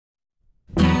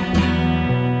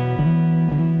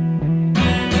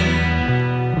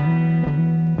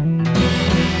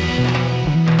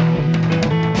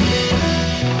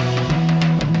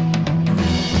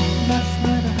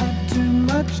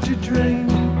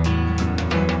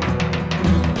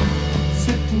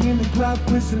up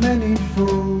with so many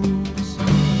fools,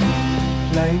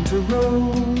 playing to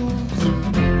rules,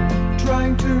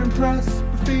 trying to impress,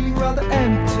 but feeling rather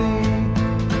empty.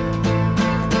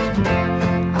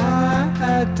 I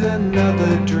had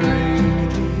another drink.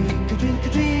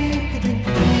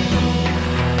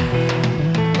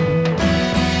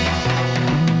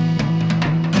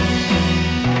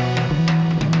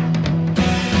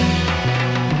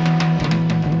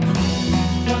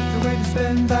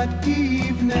 That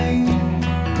evening,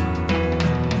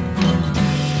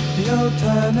 they all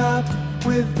turn up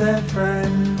with their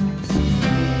friends,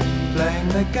 playing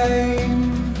the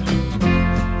game.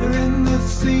 They're in the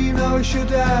scene I should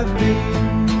have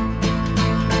been,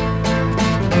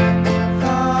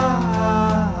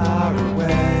 far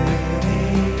away.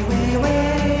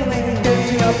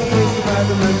 Getting up the first about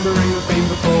remembering what's been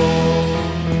before.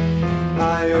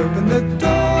 I open the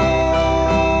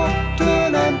door to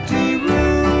an empty room.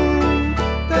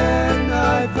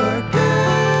 I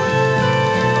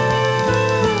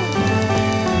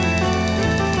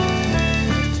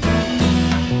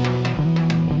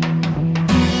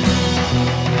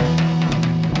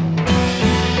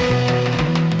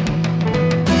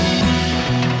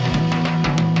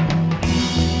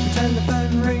pretend the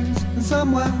phone rings and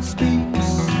someone speaks.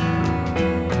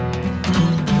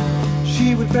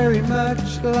 She would very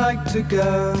much like to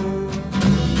go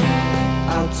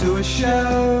out to a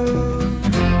show.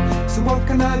 So what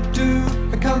can I do?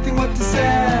 I can't think what to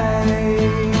say.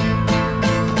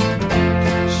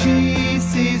 She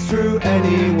sees through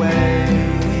anyway.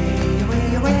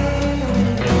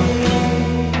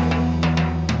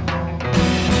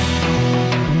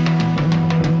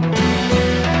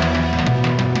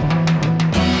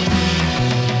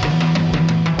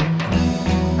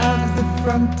 Out of the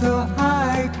front door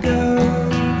I go.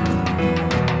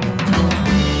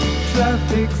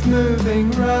 Traffic's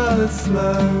moving rather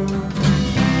slow.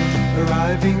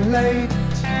 Arriving late,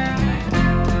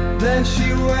 there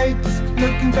she waits,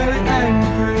 looking very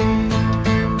angry,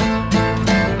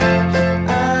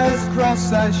 as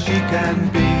cross as she can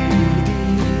be.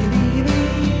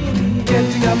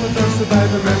 Getting up with us about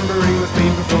remembering what's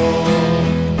been before.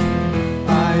 I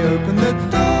open the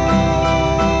door